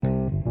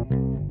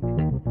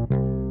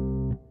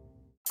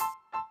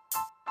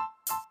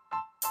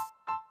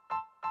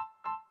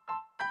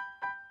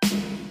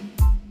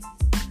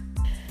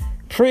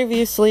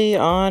Previously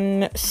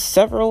on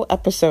several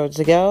episodes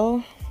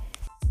ago.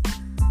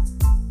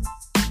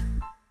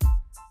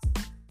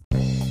 I'm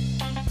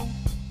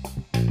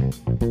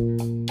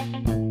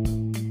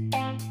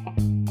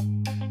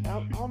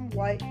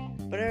white,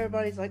 but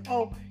everybody's like,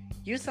 oh,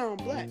 you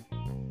sound black.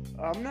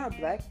 I'm not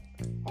black,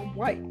 I'm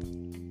white.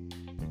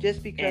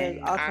 Just because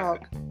I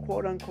talk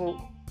quote unquote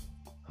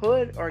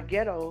hood or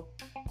ghetto,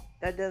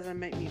 that doesn't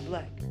make me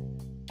black.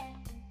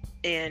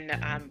 And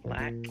I'm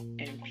black,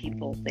 and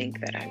people think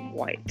that I'm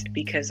white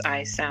because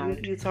I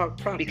sound. You talk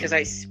proper. Because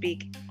I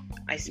speak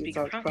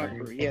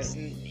proper. Yes.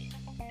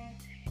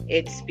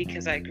 It's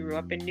because I grew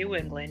up in New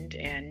England,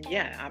 and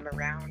I'm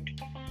around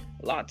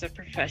lots of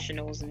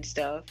professionals and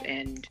stuff,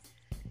 and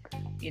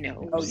it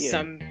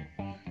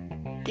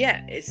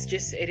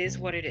is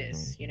what it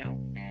is.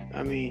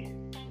 I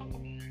mean,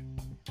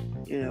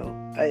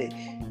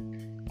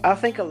 I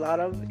think a lot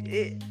of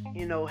it,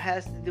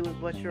 has to do with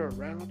what you're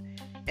around.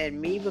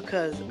 And me,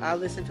 because I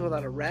listen to a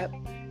lot of rap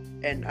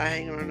and I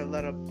hang around a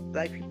lot of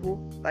black people.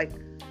 Like,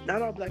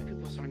 not all black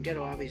people sound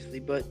ghetto, obviously,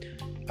 but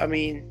I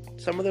mean,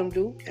 some of them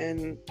do.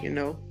 And,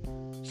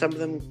 some of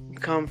them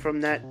come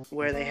from that,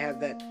 where they have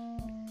that,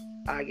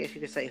 I guess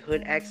you could say,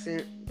 hood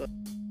accent. But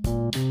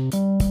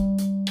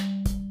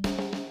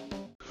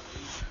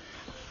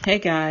Hey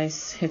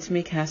guys, it's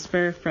me,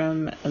 Casper,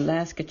 from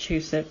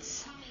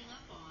Alaska-chusetts.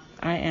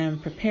 I am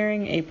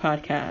preparing a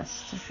podcast.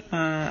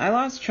 I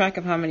lost track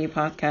of how many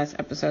podcast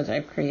episodes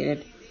I've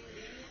created,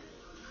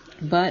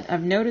 but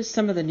I've noticed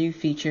some of the new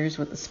features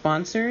with the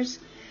sponsors.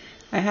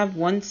 I have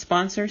one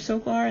sponsor so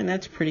far, and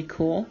that's pretty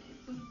cool.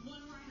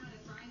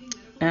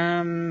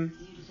 I'm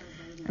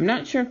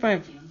not sure if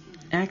I've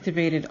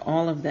activated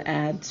all of the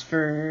ads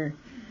for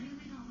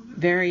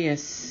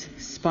various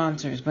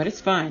sponsors, but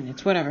it's fine.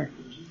 It's whatever.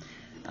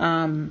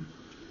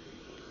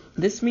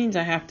 This means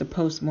I have to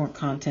post more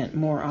content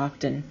more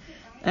often.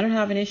 I don't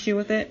have an issue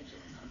with it,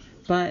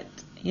 but,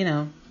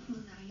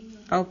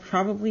 I'll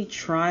probably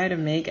try to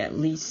make at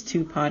least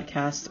 2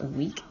 podcasts a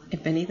week,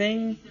 if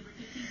anything.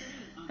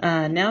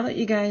 Now that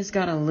you guys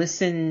got to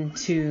listen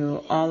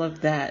to all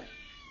of that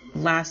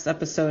last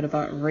episode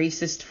about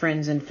racist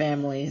friends and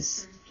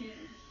families,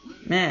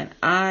 man,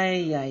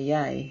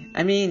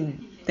 I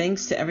mean,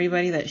 thanks to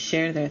everybody that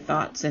shared their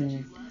thoughts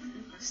and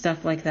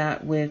stuff like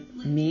that with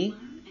me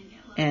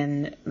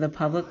and the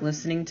public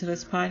listening to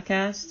this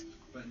podcast.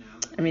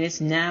 I mean,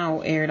 it's now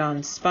aired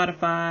on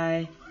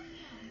Spotify,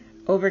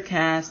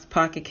 Overcast,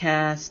 Pocket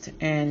Cast,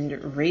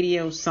 and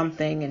Radio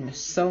Something, and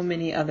so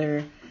many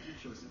other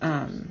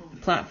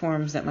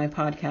platforms that my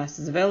podcast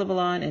is available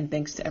on, and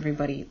thanks to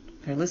everybody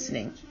for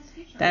listening.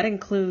 That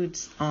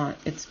includes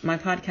my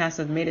podcast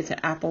have made it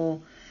to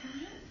Apple,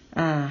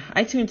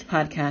 iTunes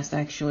podcast,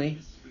 actually.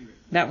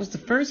 That was the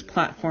first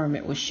platform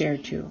it was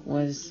shared to,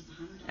 was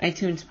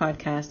iTunes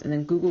podcast, and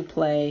then Google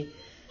Play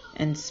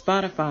and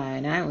Spotify.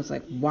 And I was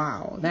like,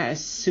 wow, that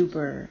is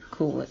super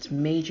cool. It's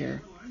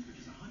major.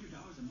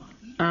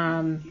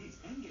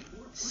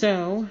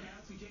 So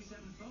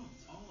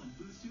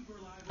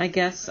I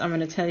guess I'm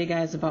going to tell you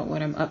guys about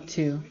what I'm up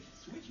to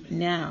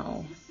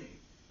now.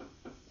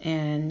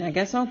 And I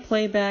guess I'll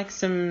play back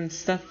some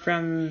stuff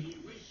from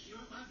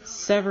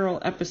several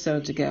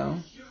episodes ago,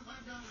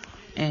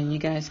 and you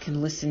guys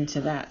can listen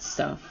to that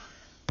stuff.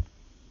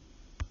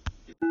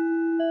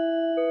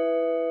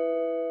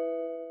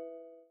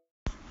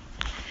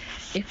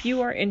 If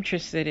you are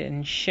interested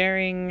in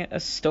sharing a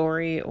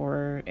story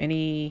or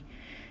any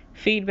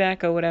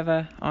feedback or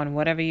whatever on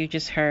whatever you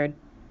just heard,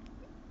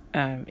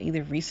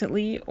 either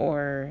recently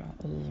or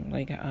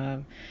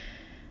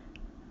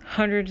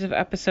hundreds of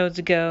episodes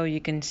ago,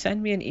 you can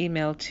send me an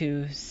email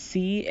to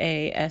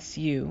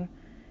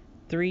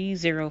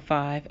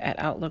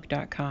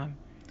casu305@outlook.com.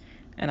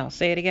 And I'll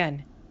say it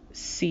again,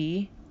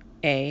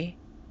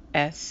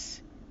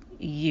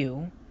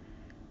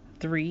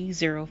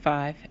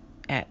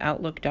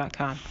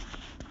 casu305@outlook.com.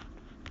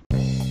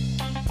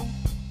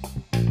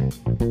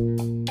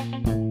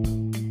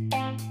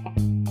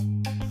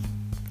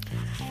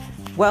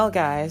 Well,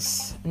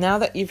 guys, now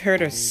that you've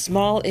heard a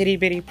small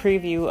itty-bitty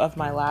preview of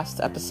my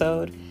last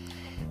episode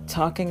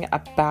talking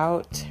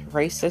about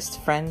racist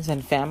friends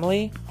and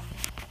family,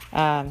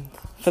 for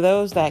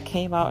those that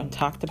came out and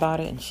talked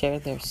about it and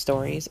shared their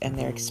stories and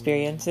their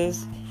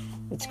experiences,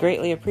 it's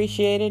greatly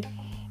appreciated,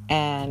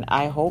 and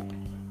I hope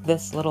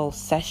this little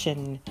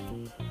session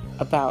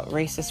about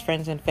racist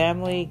friends and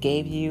family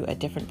gave you a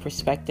different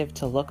perspective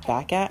to look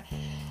back at,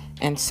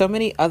 and so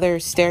many other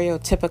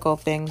stereotypical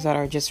things that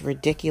are just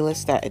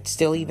ridiculous that it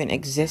still even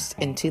exists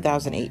in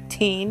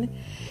 2018.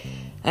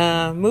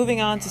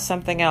 Moving on to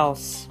something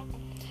else.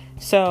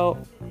 So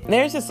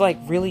there's this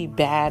really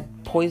bad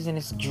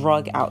poisonous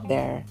drug out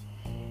there.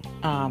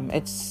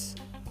 It's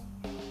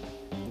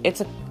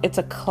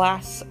a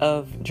class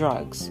of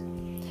drugs.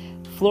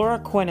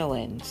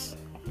 Fluoroquinolines,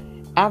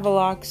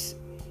 Avelox,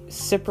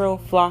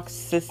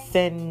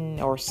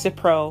 ciprofloxacin, or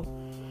Cipro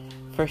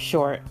for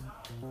short,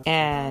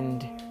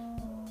 and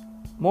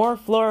more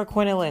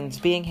fluoroquinolines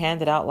being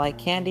handed out like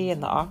candy in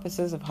the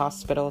offices of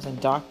hospitals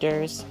and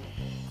doctors.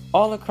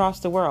 all across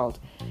the world.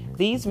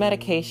 These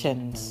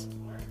medications,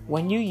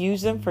 when you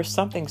use them for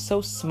something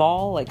so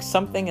small, like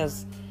something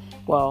as,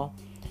 well,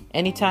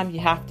 anytime you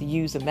have to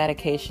use a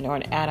medication or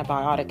an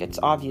antibiotic, it's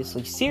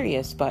obviously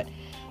serious, but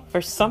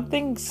for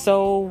something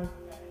so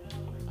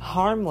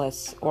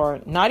harmless,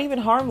 or not even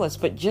harmless,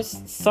 but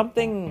just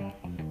something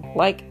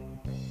like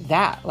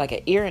that, like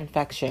an ear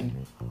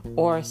infection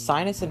or a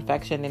sinus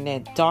infection, and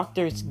then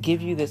doctors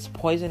give you this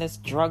poisonous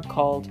drug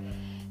called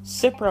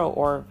Cipro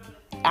or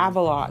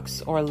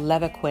Avalox or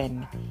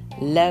Levaquin.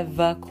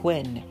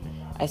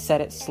 I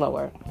said it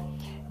slower.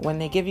 When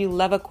they give you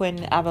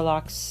Levaquin,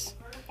 Avalox,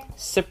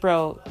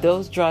 Cipro,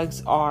 those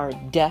drugs are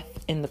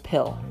death in the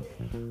pill.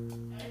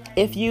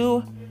 If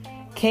you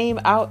came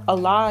out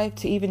alive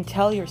to even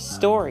tell your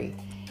story,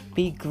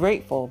 be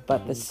grateful,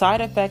 but the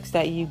side effects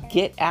that you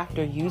get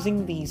after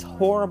using these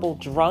horrible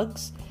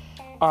drugs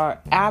are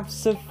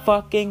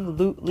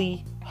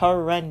abso-fucking-lutely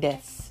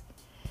horrendous.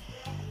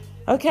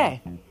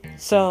 Okay,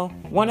 so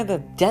one of the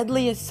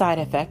deadliest side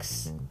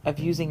effects of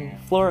using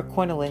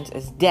fluoroquinolines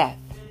is death.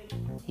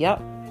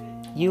 Yep,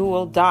 you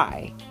will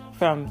die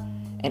from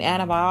an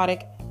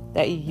antibiotic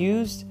that you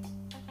used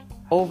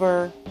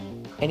over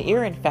an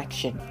ear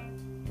infection.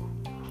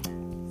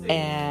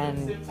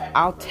 And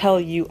I'll tell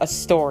you a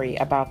story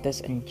about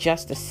this in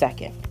just a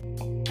second.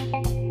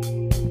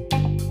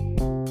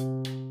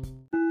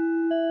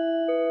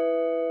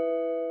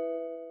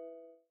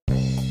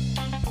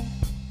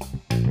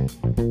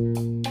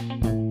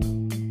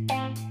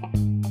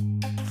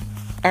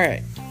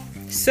 Alright,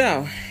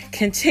 so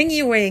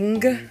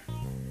continuing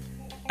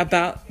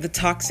about the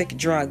toxic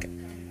drug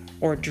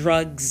or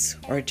drugs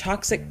or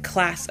toxic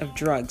class of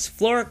drugs,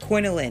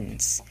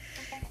 fluoroquinolines.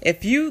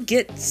 If you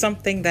get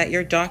something that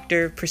your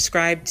doctor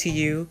prescribed to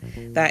you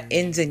that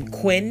ends in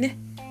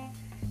quin,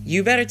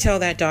 you better tell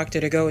that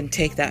doctor to go and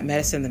take that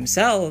medicine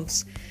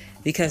themselves,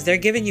 because they're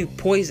giving you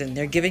poison,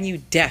 they're giving you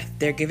death,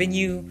 they're giving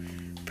you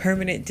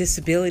permanent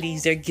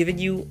disabilities, they're giving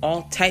you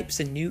all types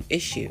of new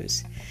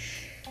issues.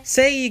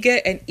 Say you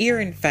get an ear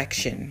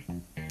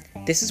infection.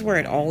 This is where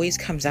it always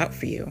comes out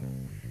for you.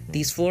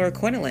 These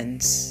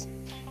fluoroquinolines.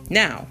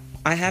 Now,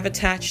 I have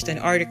attached an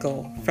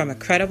article from a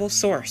credible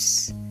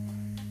source.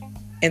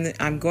 And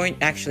I'm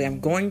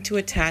going to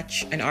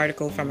attach an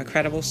article from a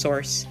credible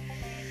source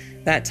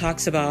that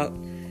talks about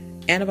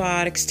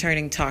antibiotics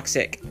turning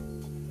toxic.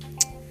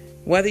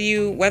 Whether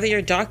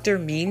your doctor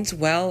means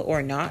well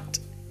or not,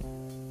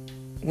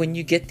 when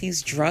you get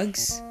these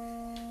drugs,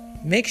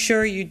 make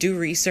sure you do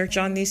research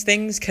on these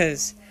things,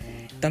 because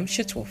them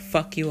shits will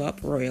fuck you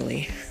up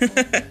royally.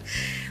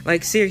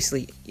 Like,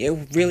 seriously, it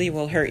really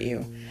will hurt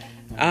you.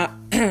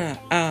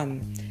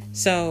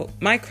 So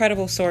my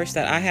credible source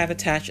that I have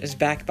attached is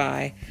backed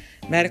by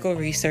medical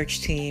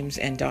research teams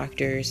and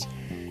doctors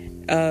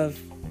of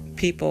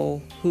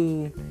people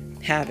who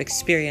have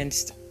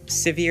experienced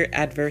severe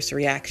adverse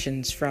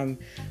reactions from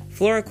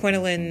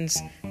fluoroquinolines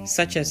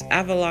such as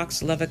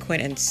Avalox,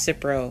 Levaquin, and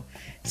Cipro.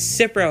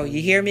 Cipro,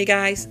 you hear me,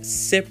 guys?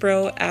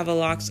 Cipro,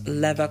 Avalox,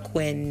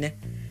 Levaquin,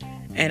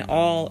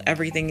 and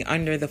everything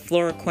under the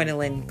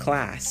fluoroquinoline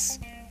class.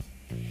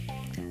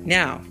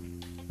 Now,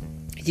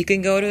 you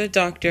can go to the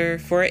doctor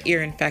for an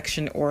ear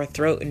infection or a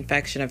throat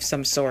infection of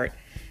some sort,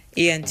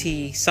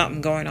 ENT, something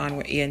going on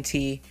with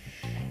ENT,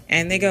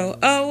 and they go,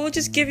 oh, we'll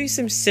just give you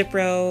some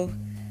Cipro,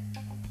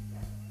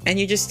 and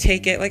you just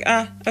take it like,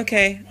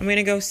 okay, I'm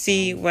gonna go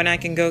see when I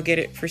can go get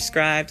it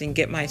prescribed and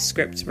get my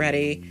scripts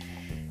ready,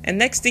 and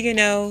next thing you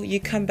know, you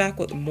come back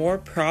with more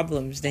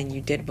problems than you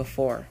did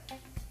before.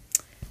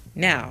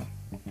 Now,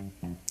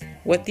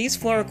 what these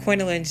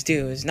fluoroquinolines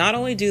do is not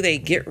only do they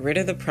get rid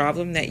of the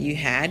problem that you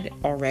had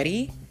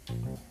already,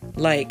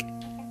 like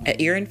an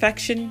ear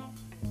infection,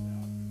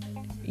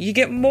 you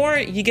get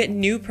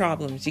new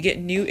problems, you get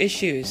new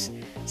issues,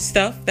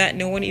 stuff that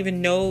no one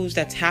even knows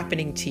that's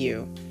happening to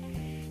you.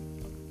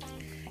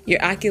 Your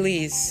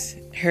Achilles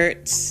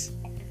hurts,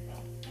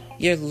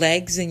 your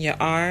legs and your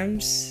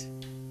arms,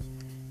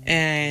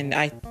 and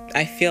I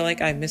feel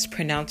like I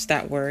mispronounced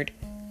that word.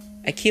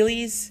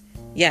 Achilles?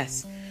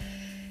 Yes.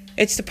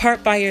 It's the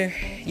part by your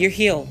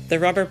heel, the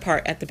rubber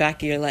part at the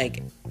back of your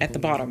leg, at the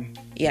bottom.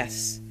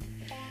 Yes.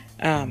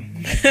 That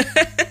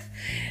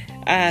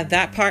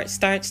part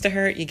starts to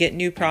hurt. You get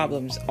new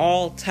problems,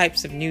 all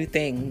types of new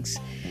things.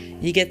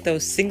 You get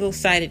those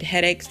single-sided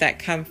headaches that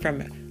come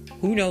from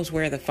who knows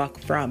where the fuck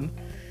from.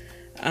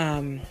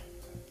 And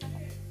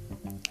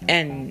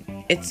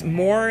it's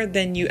more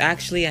than you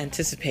actually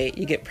anticipate.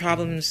 You get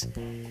problems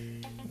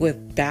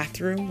with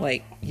bathroom,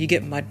 like you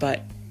get mud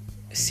butt,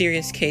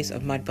 serious case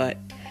of mud butt.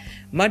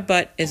 Mud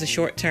butt is a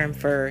short term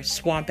for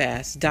swamp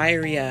ass,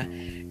 diarrhea,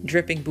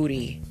 dripping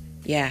booty.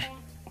 Yeah,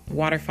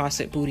 water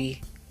faucet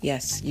booty.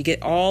 Yes, you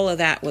get all of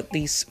that with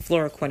these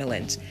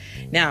fluoroquinolines.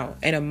 Now,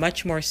 in a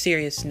much more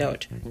serious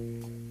note,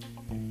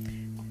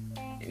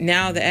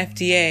 now the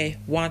FDA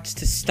wants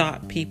to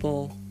stop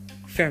people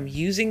from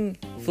using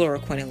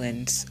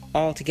fluoroquinolines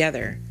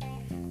altogether.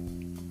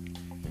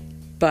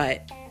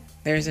 But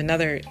there's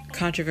another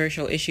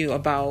controversial issue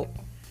about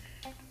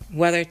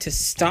whether to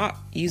stop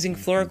using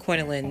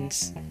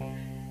fluoroquinolones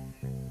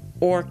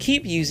or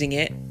keep using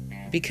it,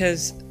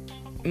 because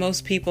a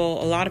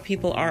lot of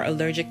people are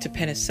allergic to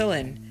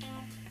penicillin.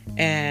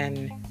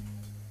 And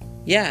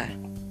yeah,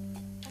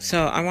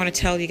 so I want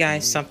to tell you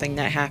guys something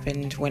that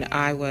happened when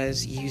I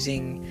was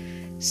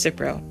using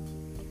Cipro.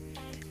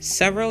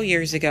 Several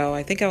years ago,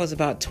 I think I was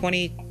about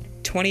 20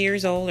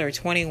 years old or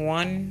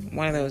 21,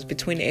 one of those,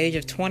 between the age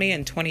of 20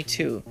 and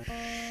 22.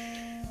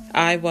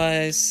 I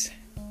was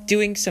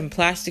doing some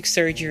plastic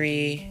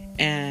surgery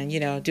and,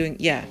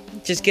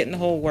 just getting the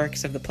whole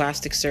works of the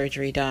plastic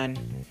surgery done.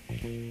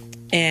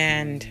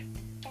 And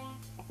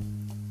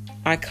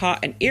I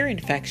caught an ear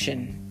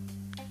infection.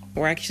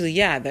 Or actually,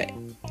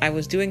 I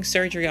was doing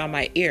surgery on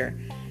my ear.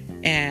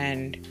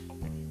 And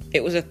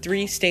it was a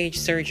 3-stage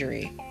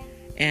surgery.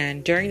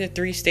 And during the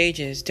 3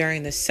 stages,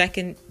 during the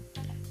second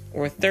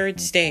or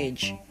third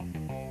stage,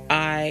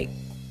 I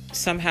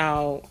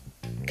somehow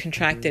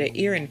contracted an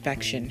ear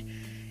infection.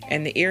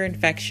 And the ear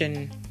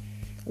infection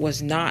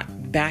was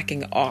not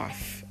backing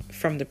off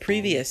from the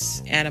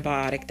previous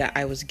antibiotic that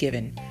I was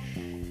given.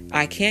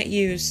 I can't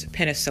use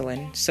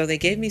penicillin, so they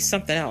gave me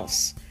something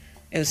else.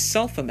 It was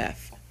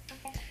sulfameth.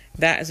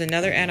 That is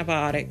another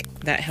antibiotic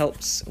that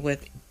helps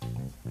with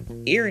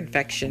ear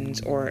infections,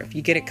 or if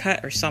you get a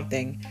cut or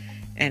something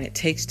and it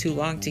takes too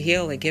long to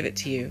heal, they give it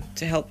to you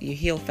to help you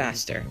heal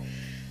faster.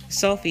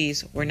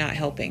 Sulfies were not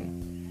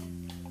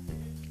helping.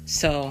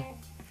 So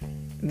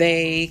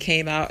they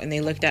came out and they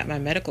looked at my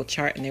medical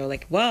chart and they were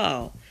like,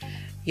 well,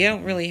 you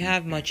don't really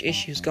have much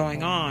issues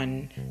going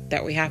on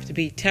that we have to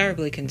be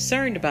terribly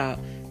concerned about,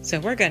 so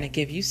we're going to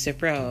give you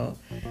Cipro.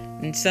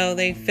 And so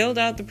they filled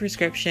out the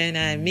prescription,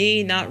 and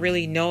me not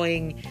really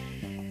knowing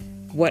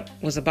what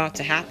was about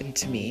to happen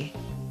to me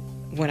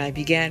when I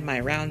began my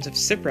rounds of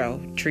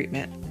Cipro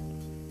treatment,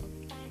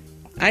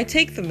 I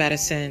take the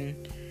medicine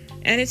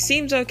and it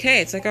seems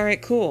okay. It's like, all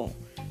right, cool.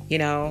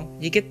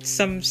 You get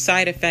some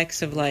side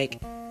effects of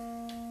like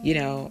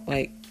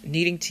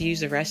needing to use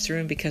the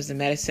restroom because the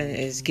medicine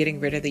is getting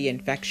rid of the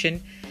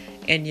infection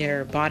and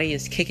your body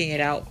is kicking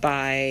it out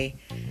by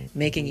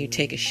making you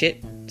take a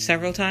shit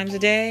several times a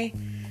day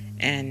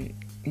and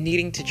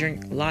needing to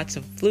drink lots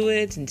of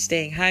fluids and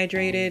staying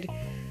hydrated.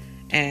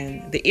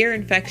 And the ear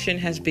infection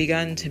has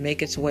begun to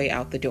make its way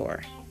out the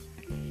door.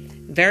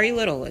 Very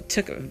little.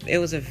 It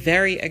was a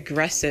very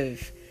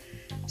aggressive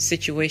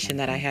situation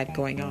that I had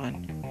going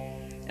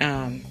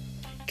on.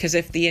 Because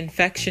if the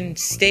infection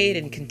stayed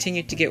and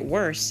continued to get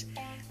worse,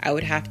 I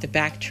would have to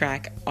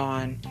backtrack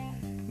on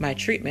my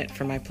treatment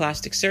for my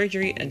plastic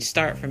surgery and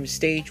start from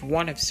stage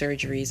 1 of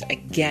surgeries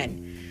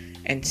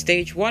again. And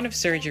stage 1 of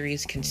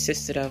surgeries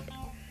consisted of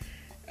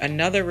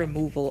another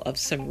removal of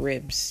some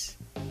ribs.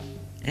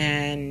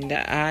 And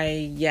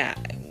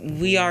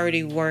we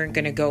already weren't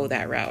going to go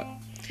that route.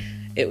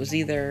 It was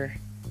either,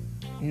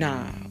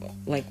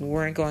 we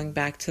weren't going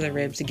back to the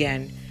ribs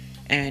again.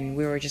 And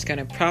we were just going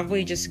to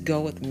probably just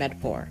go with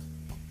Medpor.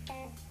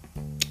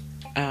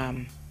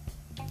 And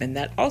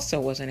that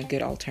also wasn't a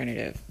good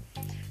alternative.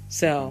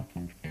 So,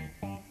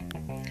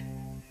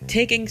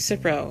 taking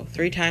Cipro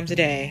 3 times a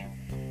day,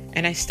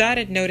 and I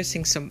started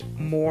noticing some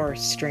more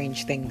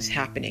strange things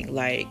happening.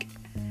 Like,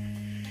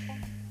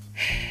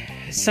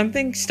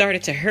 something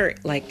started to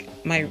hurt, like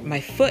my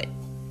foot.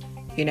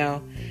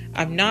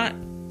 I'm not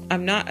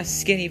a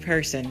skinny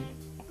person,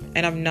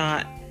 and I'm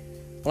not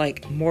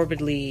like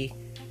morbidly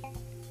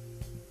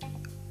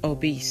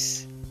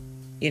obese,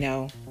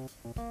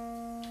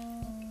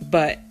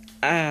 but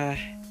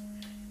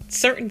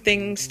certain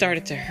things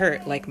started to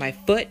hurt, like my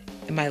foot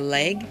and my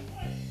leg,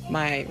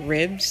 my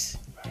ribs,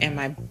 and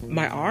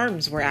my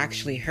arms were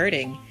actually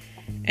hurting,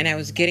 and I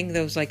was getting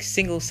those like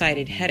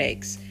single-sided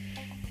headaches,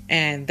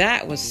 and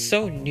that was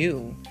so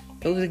new.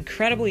 It was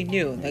incredibly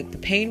new. Like, the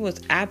pain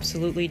was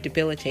absolutely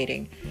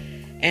debilitating,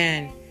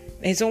 and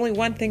there's only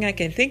one thing I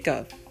can think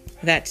of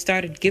that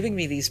started giving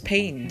me these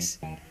pains.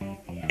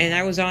 And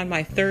I was on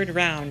my 3rd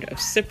round of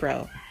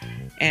Cipro,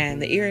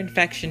 and the ear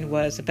infection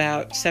was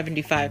about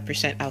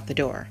 75% out the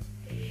door.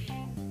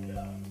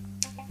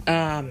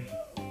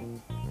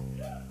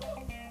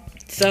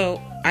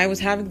 So I was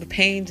having the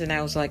pains, and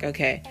I was like,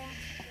 okay,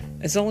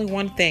 there's only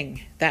one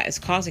thing that is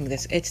causing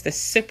this. It's the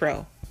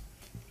Cipro.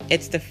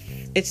 It's the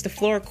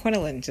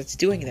fluoroquinolones that's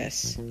doing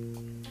this.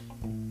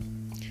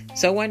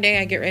 So one day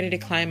I get ready to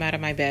climb out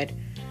of my bed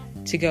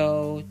to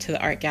go to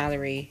the art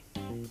gallery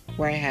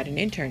where I had an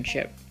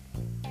internship.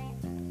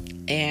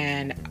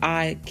 And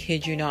I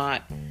kid you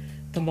not,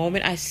 the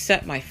moment I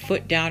set my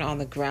foot down on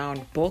the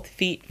ground, both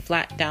feet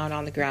flat down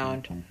on the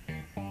ground,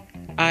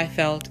 I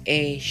felt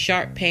a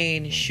sharp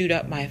pain shoot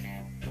up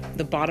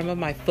the bottom of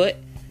my foot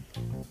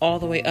all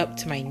the way up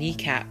to my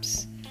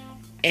kneecaps.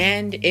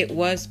 And it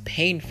was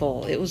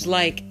painful. It was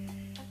like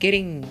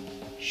getting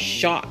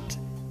shot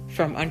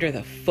from under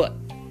the foot.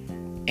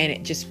 And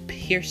it just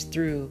pierced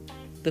through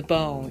the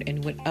bone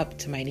and went up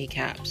to my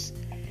kneecaps.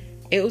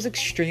 It was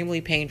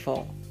extremely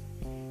painful.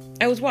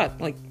 I was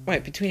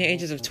between the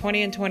ages of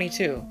 20 and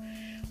 22.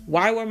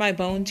 Why were my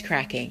bones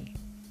cracking?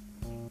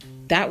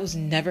 that was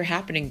never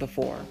happening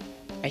before.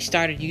 I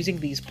started using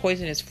these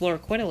poisonous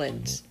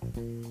fluoroquinolines.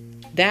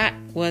 That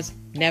was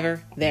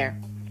never there.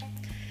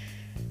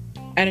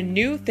 And a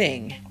new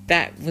thing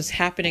that was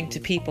happening to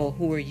people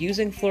who were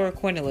using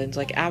fluoroquinolines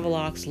like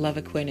Avelox,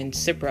 Levaquin, and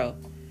Cipro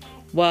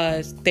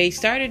was they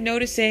started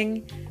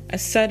noticing a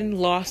sudden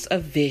loss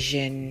of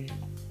vision.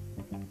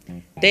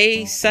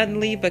 They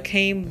suddenly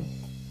became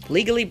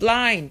legally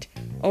blind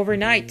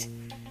overnight.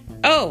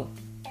 Oh,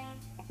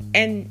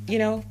 and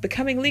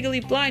becoming legally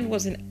blind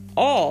wasn't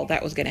all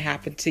that was going to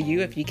happen to you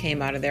if you came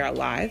out of there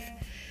alive.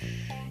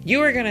 You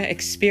were going to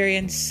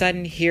experience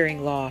sudden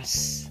hearing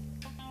loss.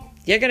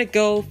 You're going to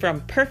go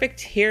from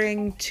perfect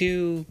hearing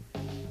to,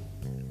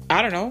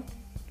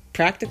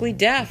 practically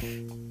deaf.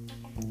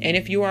 And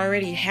if you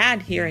already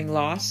had hearing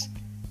loss,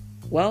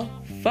 well,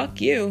 fuck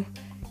you.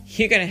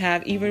 You're going to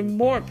have even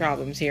more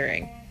problems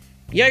hearing.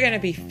 You're going to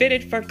be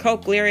fitted for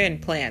cochlear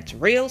implants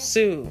real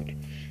soon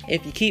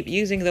if you keep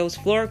using those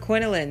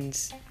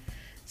fluoroquinolines.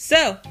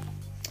 So,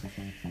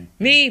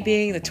 me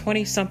being the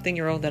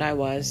 20-something-year-old that I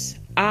was,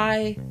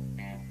 I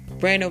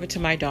ran over to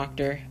my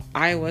doctor.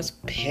 I was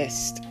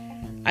pissed.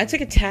 I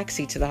took a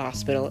taxi to the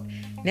hospital.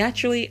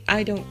 Naturally,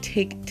 I don't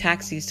take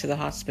taxis to the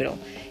hospital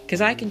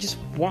because I can just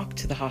walk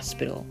to the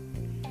hospital.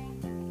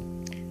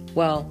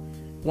 Well,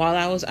 while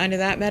I was under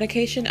that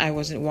medication, I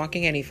wasn't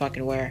walking any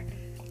fucking where.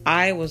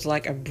 I was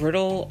like a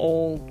brittle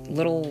old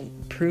little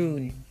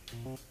prune.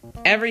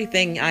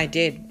 Everything I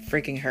did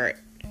freaking hurt.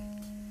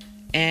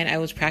 And I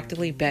was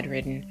practically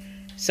bedridden.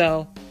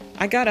 So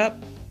I got up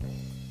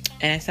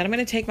and I said, I'm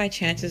going to take my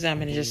chances. I'm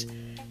going to just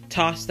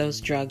toss those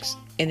drugs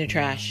in the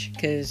trash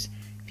because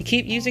if you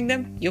keep using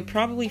them, you'll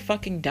probably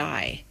fucking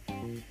die.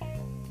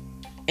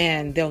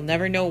 And they'll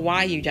never know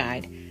why you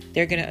died.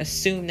 They're going to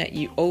assume that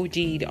you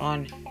OD'd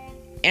on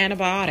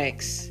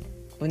antibiotics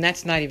when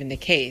that's not even the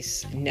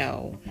case.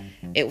 No,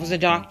 it was a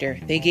doctor.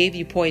 They gave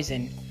you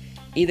poison.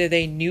 Either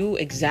they knew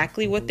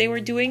exactly what they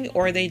were doing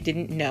or they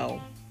didn't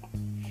know.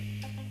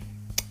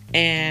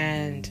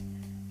 And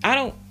I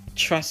don't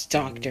trust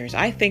doctors.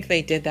 I think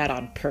they did that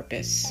on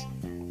purpose.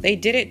 They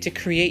did it to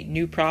create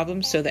new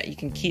problems so that you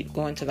can keep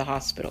going to the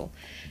hospital.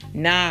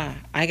 Nah,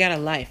 I got a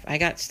life. I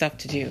got stuff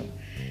to do.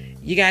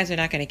 You guys are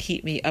not going to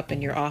keep me up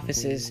in your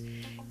offices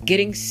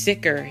getting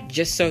sicker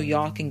just so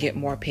y'all can get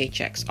more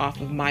paychecks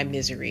off of my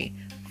misery.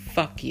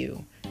 Fuck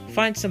you.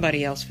 Find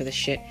somebody else for the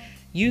shit.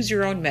 Use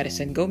your own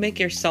medicine. Go make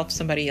yourself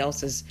somebody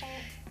else's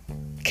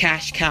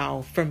cash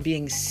cow from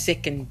being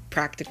sick and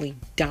practically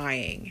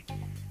dying.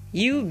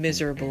 You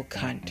miserable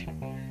cunt.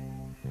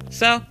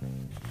 So,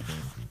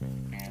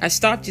 I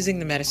stopped using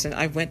the medicine.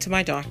 I went to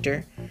my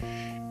doctor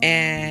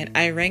and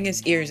I rang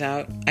his ears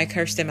out. I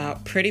cursed him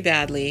out pretty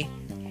badly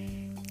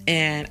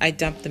and I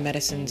dumped the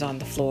medicines on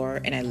the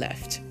floor and I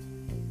left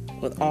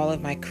with all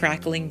of my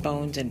crackling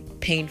bones and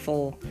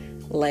painful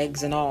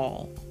legs and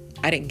all.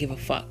 I didn't give a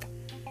fuck.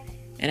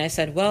 And I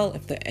said, well,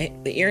 if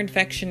the ear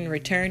infection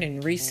returned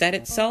and reset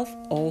itself,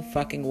 oh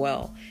fucking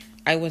well.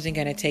 I wasn't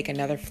going to take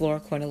another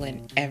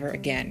fluoroquinoline ever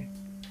again.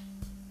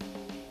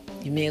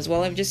 You may as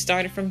well have just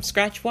started from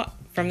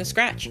the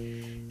scratch.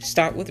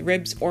 Start with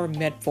ribs or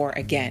Medfor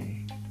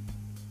again.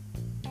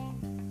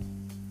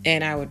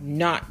 And I would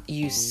not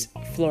use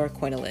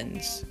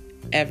fluoroquinolines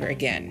ever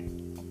again.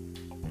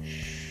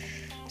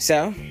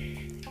 So,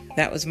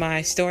 that was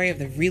my story of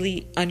the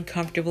really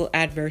uncomfortable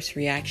adverse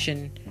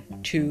reaction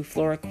to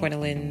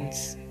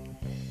fluoroquinolines.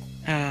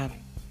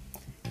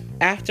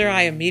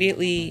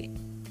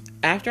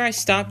 After I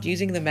stopped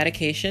using the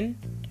medication,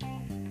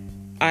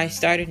 I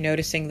started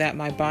noticing that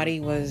my body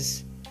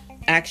was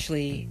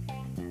actually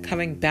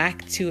coming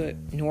back to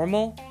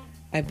normal.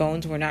 My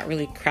bones were not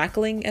really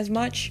crackling as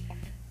much,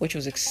 which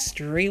was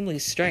extremely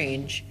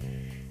strange.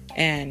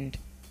 And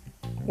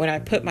when I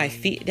put my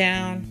feet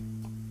down,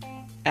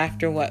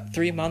 after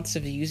 3 months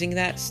of using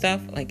that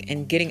stuff,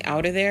 and getting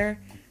out of there,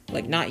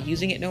 not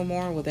using it no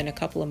more within a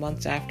couple of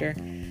months after,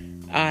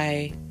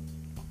 I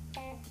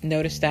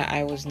noticed that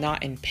I was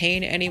not in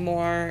pain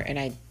anymore, and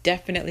I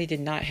definitely did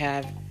not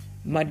have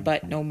mud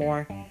butt no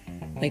more,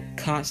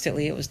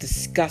 constantly. It was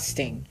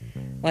disgusting.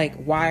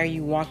 Why are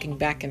you walking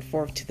back and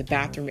forth to the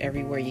bathroom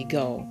everywhere you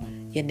go?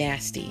 You're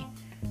nasty.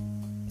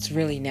 It's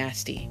really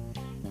nasty.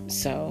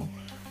 So,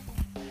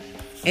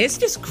 it's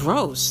just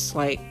gross.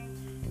 Why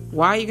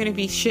are you going to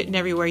be shitting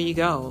everywhere you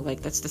go?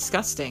 That's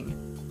disgusting.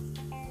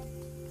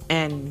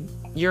 And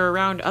you're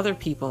around other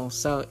people,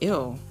 so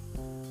ew.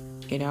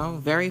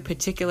 Very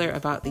particular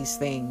about these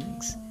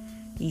things.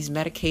 These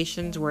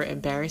medications were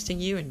embarrassing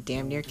you and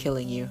damn near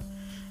killing you.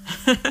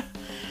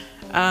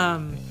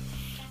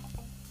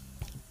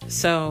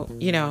 So,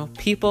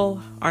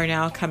 people are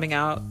now coming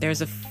out.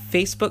 There's a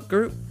Facebook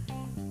group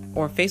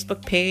or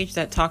Facebook page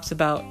that talks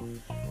about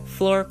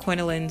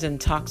fluoroquinolines and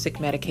toxic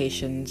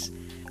medications.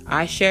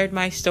 I shared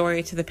my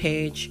story to the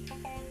page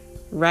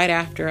right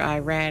after I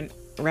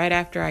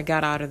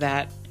got out of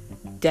that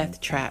death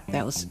trap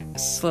that was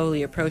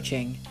slowly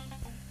approaching.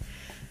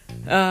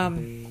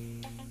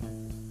 And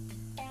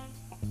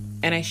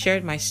I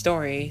shared my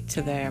story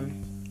to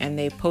them, and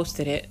they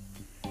posted it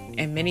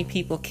and many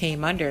people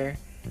came under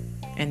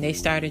and they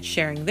started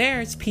sharing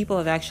theirs, people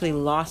have actually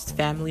lost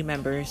family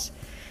members,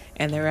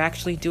 and they're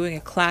actually doing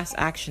a class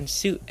action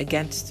suit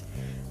against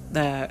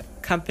the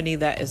company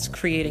that is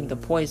creating the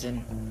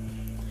poison.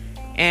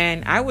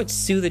 And I would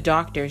sue the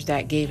doctors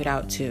that gave it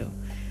out too.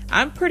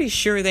 I'm pretty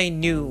sure they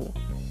knew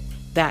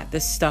that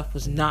this stuff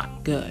was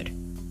not good,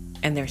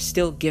 and they're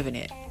still giving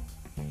it.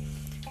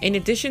 In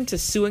addition to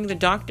suing the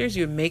doctors,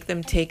 you would make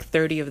them take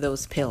 30 of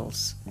those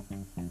pills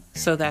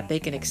so that they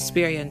can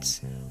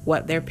experience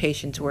what their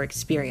patients were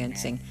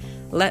experiencing.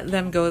 Let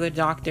them go to the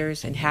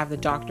doctors and have the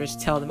doctors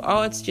tell them,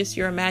 oh, it's just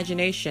your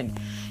imagination.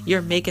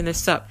 You're making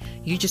this up.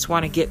 You just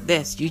want to get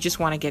this. You just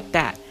want to get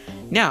that.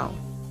 No.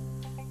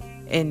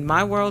 In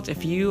my world,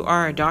 if you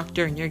are a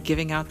doctor and you're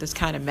giving out this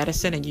kind of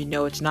medicine and you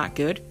know it's not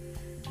good,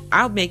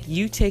 I'll make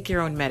you take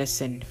your own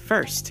medicine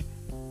first.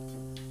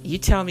 You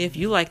tell me if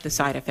you like the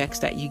side effects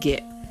that you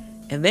get,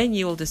 and then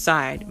you will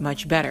decide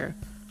much better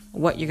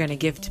what you're going to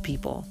give to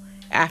people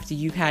after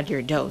you've had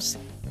your dose,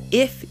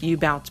 if you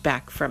bounce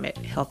back from it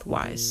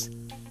health-wise.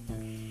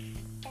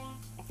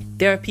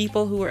 There are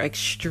people who are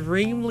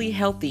extremely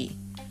healthy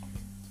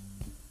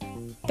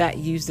that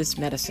use this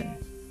medicine,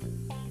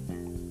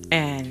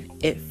 and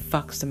it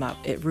fucks them up.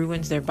 It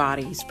ruins their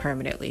bodies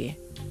permanently.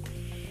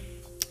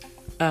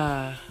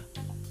 I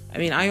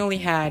only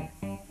had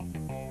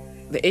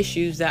the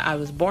issues that I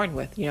was born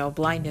with,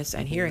 blindness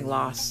and hearing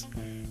loss.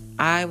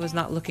 I was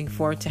not looking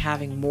forward to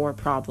having more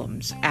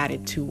problems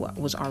added to what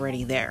was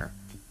already there.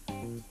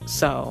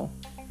 So,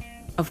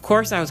 of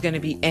course I was going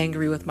to be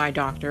angry with my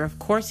doctor. Of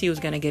course he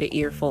was going to get an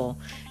earful.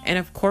 And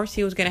of course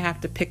he was going to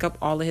have to pick up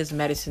all of his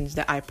medicines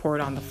that I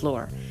poured on the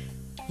floor.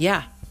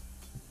 Yeah,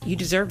 you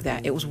deserved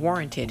that. It was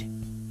warranted.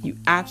 You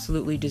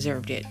absolutely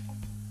deserved it.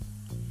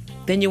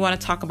 Then you want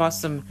to talk about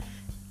I'm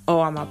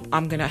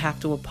going to have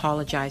to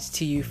apologize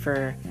to you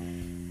for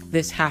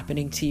this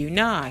happening to you.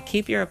 Nah,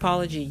 keep your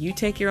apology. You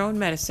take your own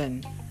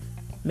medicine.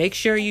 Make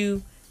sure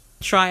you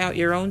try out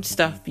your own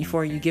stuff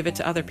before you give it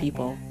to other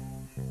people.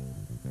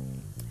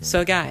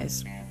 So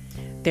guys,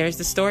 there's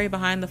the story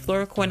behind the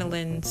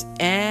fluoroquinolines,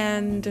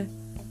 and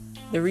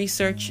the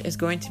research is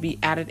going to be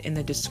added in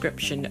the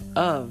description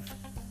of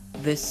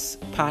this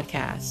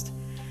podcast.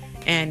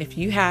 And if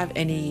you have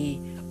any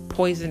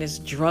poisonous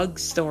drug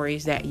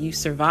stories that you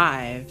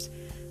survived,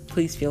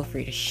 please feel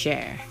free to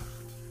share.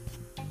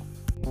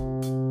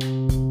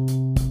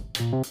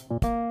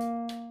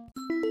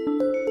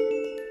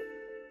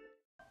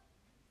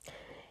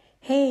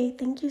 Hey,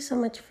 thank you so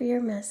much for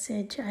your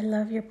message. I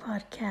love your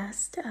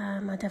podcast.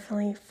 I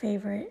definitely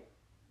favorite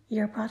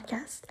your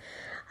podcast.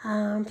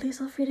 Please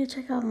feel free to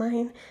check out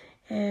mine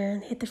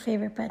and hit the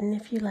favorite button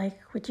if you like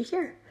what you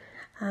hear.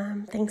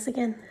 Thanks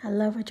again. I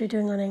love what you're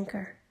doing on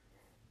Anchor.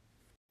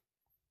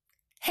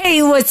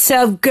 Hey, what's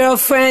up,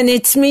 girlfriend?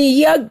 It's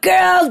me, your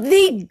girl,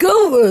 the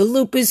Guru,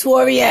 Lupus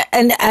Warrior.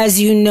 And as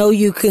you know,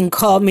 you can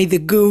call me the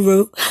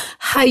Guru.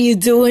 How you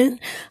doing?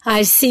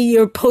 I see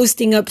you're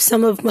posting up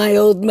some of my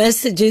old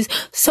messages.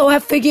 So I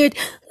figured,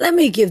 let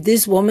me give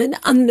this woman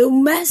a new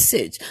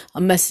message.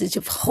 A message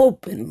of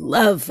hope and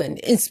love and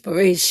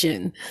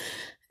inspiration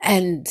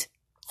and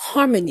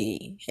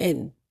harmony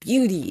and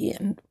beauty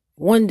and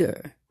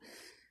wonder.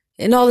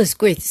 And all this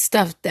great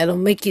stuff that'll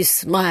make you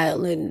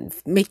smile and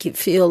make you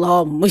feel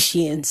all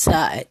mushy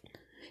inside.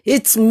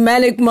 It's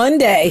Manic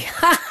Monday.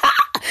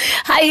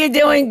 How you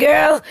doing,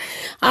 girl?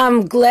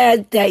 I'm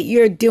glad that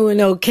you're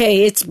doing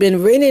okay. It's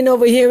been raining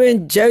over here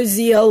in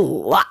Jersey a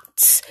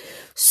lot.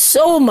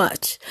 So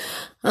much.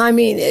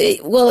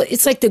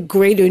 It's like the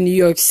greater New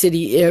York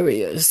City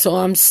area. So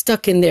I'm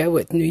stuck in there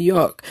with New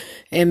York.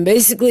 And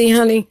basically,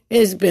 honey,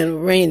 it's been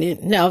raining.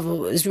 Now, if it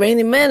was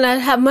raining, man, I'd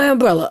have my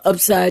umbrella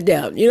upside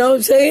down. You know what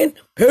I'm saying?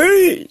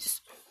 Peace.